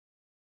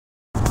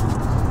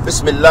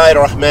Bismillahir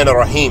Rahmanir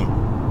Rahim.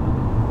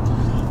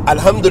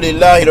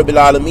 Alhamdulillahi Rabbil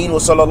Alameen wa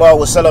sallallahu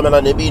wa sallam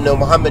ala nabiyyina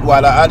Muhammad wa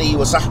ala alihi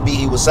wa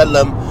sahbihi wa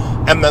sallam.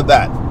 Amma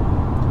ba'd.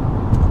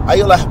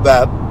 Ayyul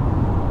ahbab,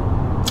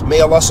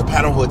 may Allah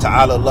subhanahu wa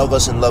ta'ala love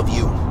us and love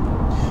you.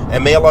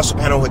 And may Allah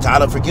subhanahu wa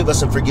ta'ala forgive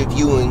us and forgive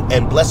you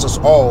and bless us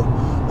all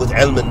with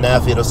ilm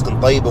nafi,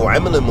 rizqan tayyib wa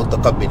amalan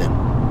mutaqabbilan.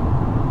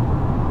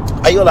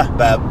 Ayyul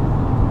ahbab,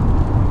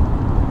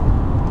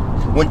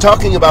 when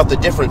talking about the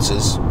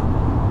differences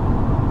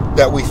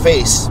that we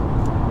face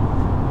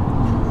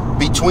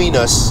between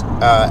us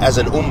as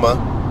an ummah,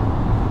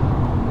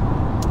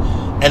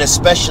 and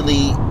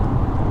especially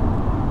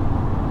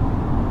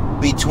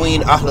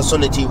between Ahl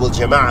Sunnah wal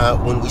Jama'ah,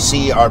 when we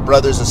see our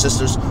brothers and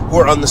sisters who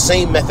are on the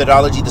same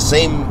methodology, the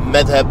same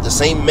madhab, the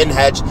same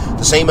minhaj,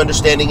 the same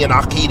understanding and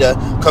aqidah,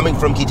 coming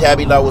from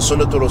Kitabillah wa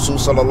Sunnatul Rasul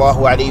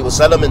sallallahu alayhi wa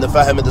sallam, and the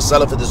faham of the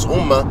Salaf of this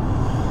ummah,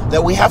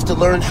 that we have to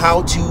learn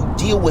how to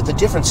deal with the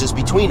differences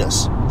between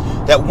us.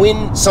 That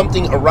when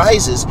something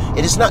arises,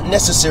 it is not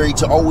necessary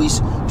to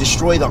always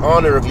destroy the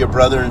honor of your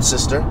brother and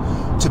sister,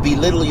 to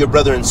belittle your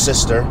brother and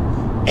sister,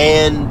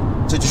 and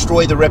to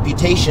destroy the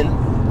reputation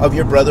of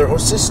your brother or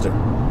sister.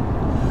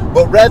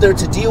 But rather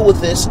to deal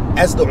with this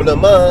as the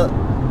ulama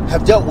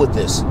have dealt with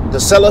this, the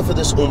Salaf of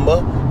this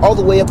ummah, all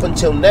the way up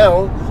until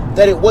now,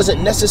 that it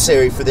wasn't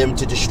necessary for them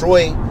to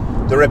destroy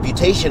the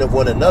reputation of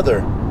one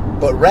another,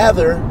 but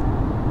rather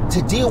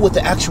to deal with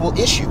the actual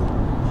issue,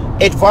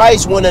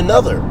 advise one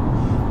another.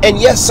 And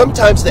yes,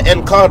 sometimes the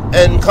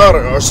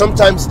ankar, or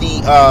sometimes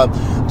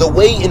the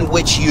way in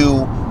which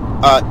you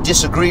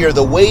disagree, or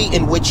the way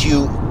in which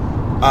you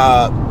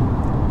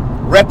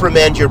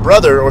reprimand your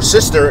brother or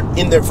sister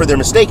for their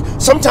mistake,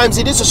 sometimes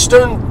it is a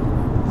stern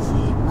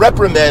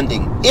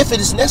reprimanding, if it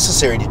is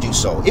necessary to do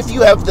so. If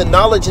you have the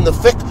knowledge and the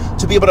fiqh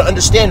to be able to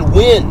understand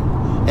when,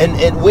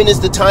 and when is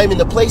the time and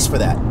the place for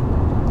that.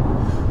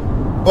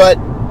 But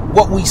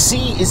what we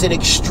see is an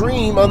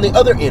extreme on the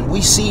other end.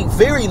 We see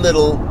very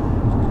little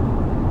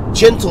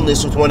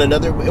gentleness with one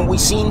another, and we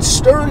see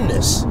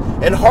sternness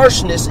and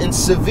harshness and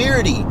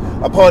severity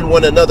upon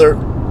one another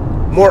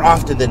more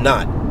often than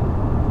not.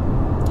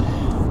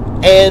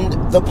 And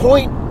the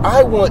point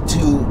I want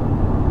to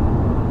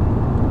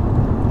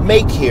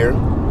make here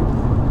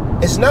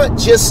is not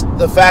just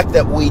the fact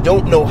that we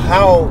don't know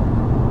how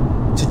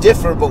to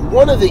differ, but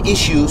one of the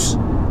issues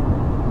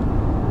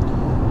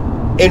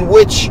in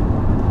which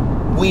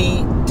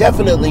we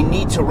definitely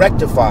need to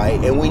rectify,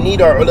 and we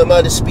need our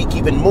ulama to speak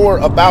even more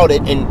about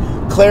it and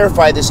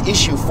clarify this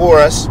issue for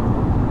us,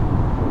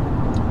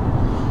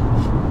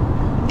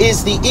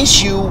 is the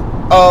issue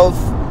of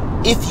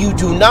if you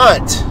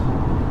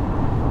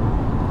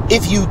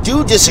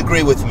do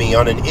disagree with me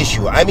on an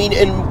issue. I mean,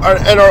 and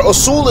our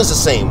usul is the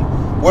same.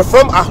 We're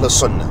from Ahl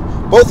Sunnah.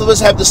 Both of us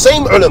have the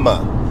same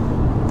ulama.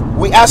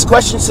 We ask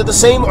questions to the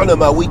same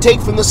ulama. We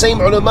take from the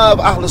same ulama of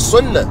Ahl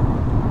Sunnah.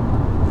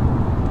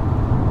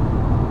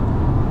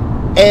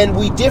 And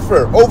we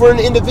differ over an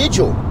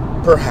individual,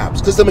 perhaps,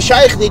 because the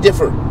mashayikh, they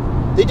differ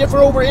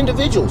over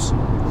individuals.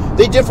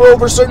 They differ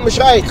over certain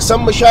mashayikh.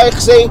 Some mashayikh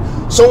say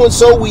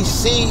so-and-so, we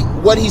see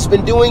what he's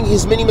been doing,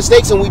 his many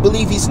mistakes, and we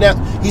believe he's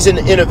an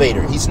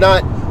innovator. He's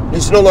no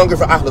longer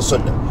for Ahl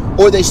Sunnah.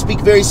 Or they speak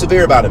very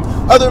severe about him.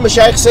 Other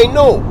mashayikh say,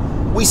 no,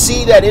 we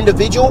see that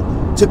individual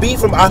to be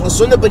from Ahl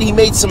Sunnah, but he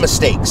made some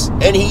mistakes,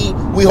 and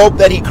we hope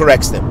that he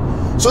corrects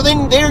them. So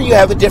then there you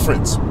have a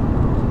difference.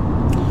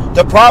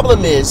 The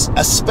problem is,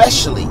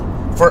 especially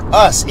for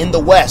us in the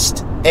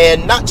West,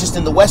 and not just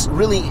in the West,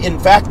 really, in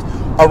fact,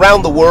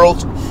 around the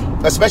world,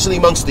 especially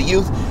amongst the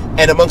youth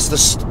and amongst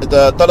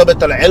the talabat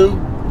al-ilm,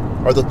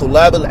 or the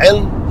tulab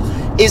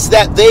al-ilm, is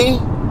that they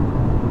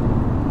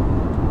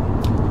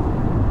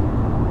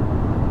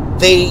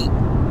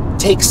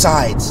take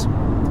sides.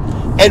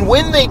 And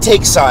when they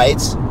take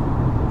sides,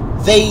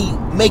 they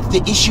make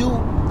the issue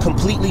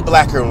completely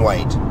black and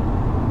white.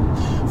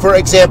 For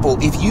example,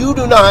 if you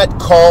do not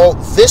call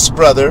this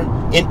brother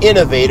an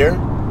innovator,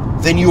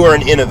 then you are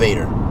an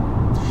innovator.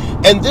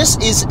 And this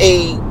is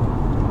a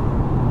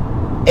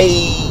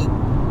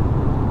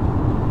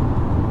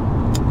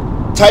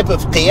type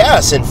of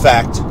qiyas, in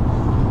fact,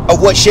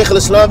 of what Shaykh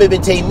al-Islam ibn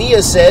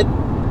Taymiyyah said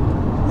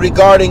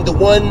regarding the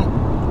one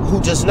who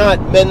does not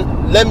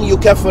lam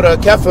yukaffir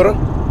kafir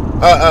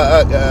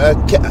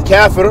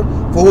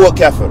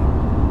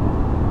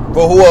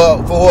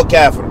fahuwa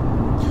kafir.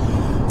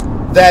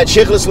 That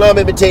Shaykh al-Islam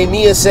ibn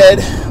Taymiyyah said,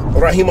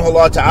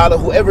 rahimahullah ta'ala,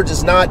 whoever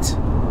does not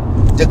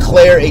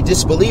declare a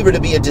disbeliever to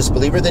be a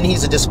disbeliever, then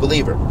he's a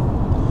disbeliever.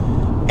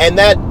 And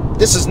that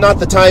this is not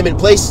the time and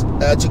place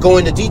to go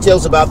into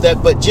details about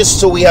that, but just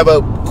so we have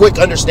a quick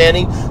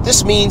understanding,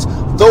 this means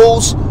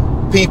those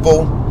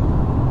people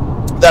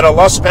that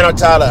Allah subhanahu wa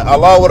ta'ala,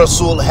 Allah wa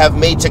Rasul have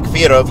made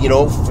takfir of,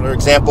 for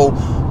example,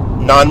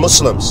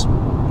 non-Muslims,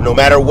 no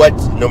matter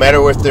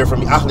if they're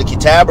from Ahl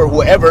Kitab or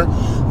whoever,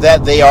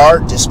 that they are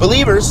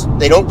disbelievers.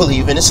 They don't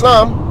believe in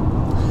Islam.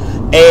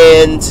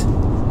 And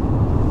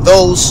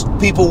those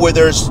people where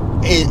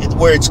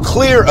it's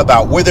clear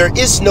about, where there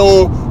is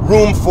no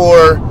room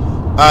for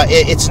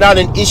It's not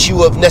an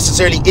issue of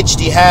necessarily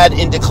ijtihad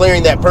in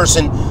declaring that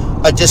person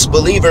a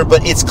disbeliever,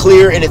 but it's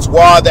clear and it's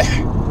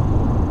wadah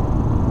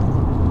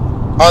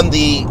on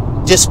the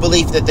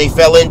disbelief that they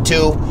fell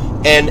into,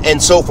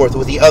 and so forth,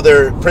 with the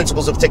other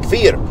principles of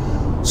takfir.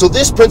 So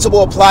this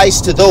principle applies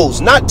to those,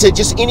 not to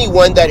just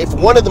anyone, that if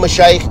one of the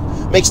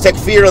mashayikh makes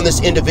takfir on this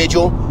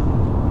individual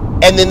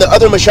and then the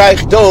other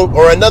mashayikh don't,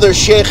 or another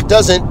sheikh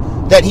doesn't,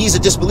 that he's a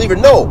disbeliever.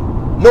 No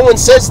one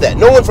says that.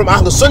 No one from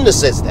Ahl Sunnah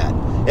says that.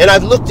 And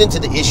I've looked into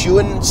the issue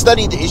and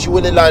studied the issue,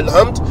 walillahi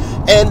alhamd,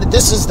 and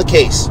this is the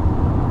case.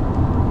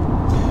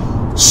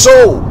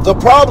 So the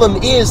problem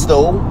is,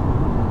 though,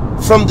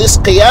 from this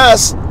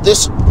qiyas,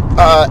 this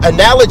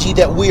analogy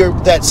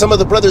that some of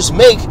the brothers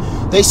make,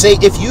 they say,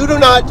 if you do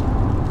not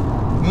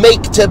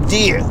make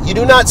tabdi', you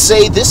do not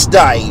say this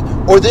da'i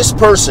or this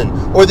person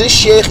or this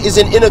sheikh is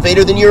an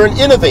innovator, then you're an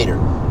innovator.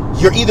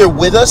 You're either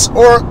with us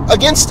or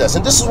against us.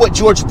 And this is what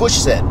George Bush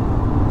said.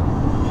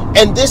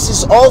 And this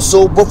is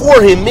also,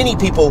 before him, many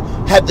people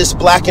had this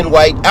black and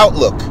white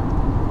outlook.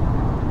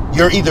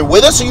 You're either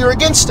with us or you're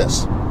against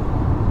us.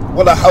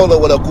 Wala hawla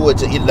wala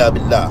quwwata illa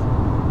billah.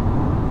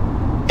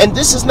 And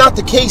this is not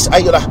the case,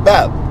 ayyul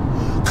ahbab,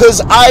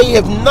 because I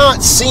have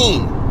not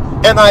seen,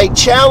 and I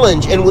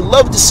challenge and would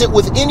love to sit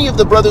with any of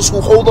the brothers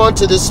who hold on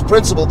to this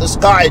principle, this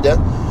qaida,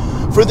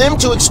 for them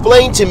to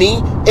explain to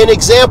me an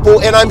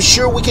example, and I'm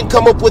sure we can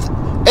come up with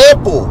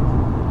ample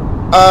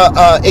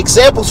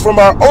examples from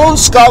our own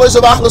scholars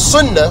of Ahl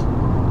Sunnah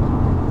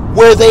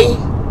where they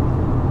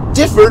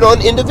differed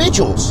on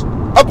individuals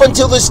up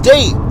until this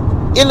day,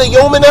 ila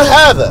yawmina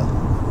hadha.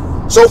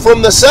 So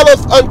from the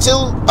Salaf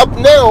until up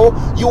now,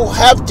 you'll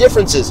have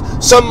differences.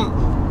 Some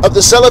of the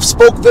Salaf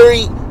spoke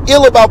very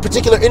ill about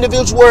particular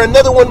individuals, where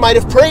another one might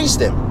have praised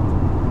them.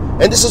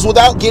 And this is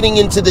without getting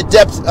into the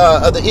depth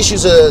of the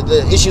issues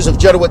of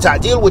jarh wa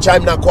ta'dil, which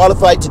I'm not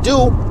qualified to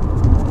do.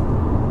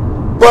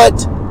 But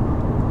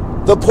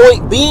the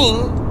point being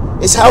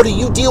is, how do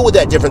you deal with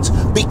that difference?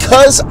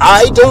 Because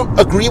I don't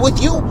agree with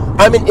you,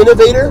 I'm an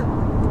innovator.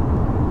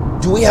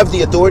 Do we have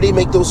the authority to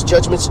make those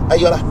judgments,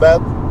 ayyuhal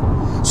ahbab?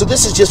 So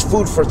this is just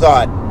food for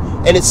thought,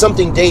 and it's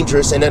something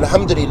dangerous. And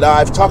alhamdulillah,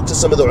 I've talked to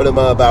some of the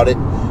ulama about it,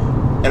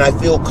 and I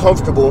feel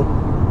comfortable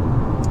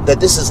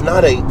that this is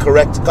not a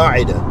correct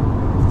qaida,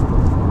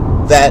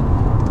 that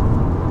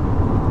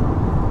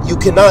you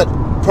cannot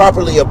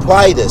properly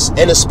apply this.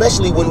 And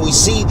especially when we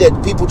see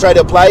that people try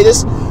to apply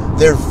this,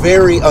 they're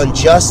very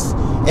unjust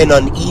and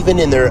uneven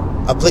in their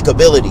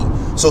applicability.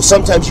 So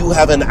sometimes you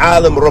have an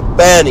alim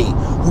rabbani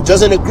who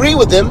doesn't agree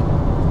with them,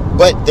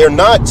 but they're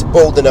not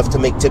bold enough to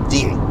make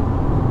tabdi'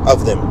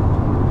 of them.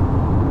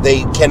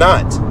 They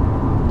cannot.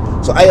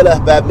 So ayyuhal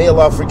ahbab, may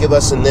Allah forgive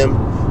us in them,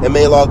 and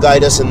may Allah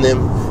guide us in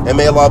them, and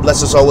may Allah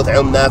bless us all with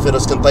ilm nafi',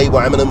 rizqan tayyib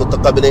wa amalan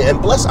mutaqabbal, and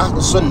bless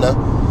Ahl Sunnah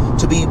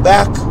to be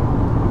back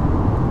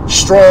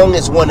strong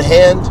as one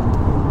hand,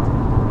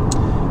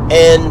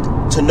 and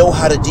to know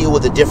how to deal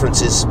with the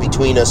differences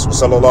between us.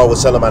 Sallallahu wa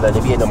sallam ala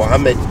nabiyyina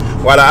Muhammad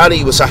wa ala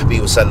alihi wa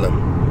sahbihi wa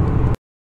sallam.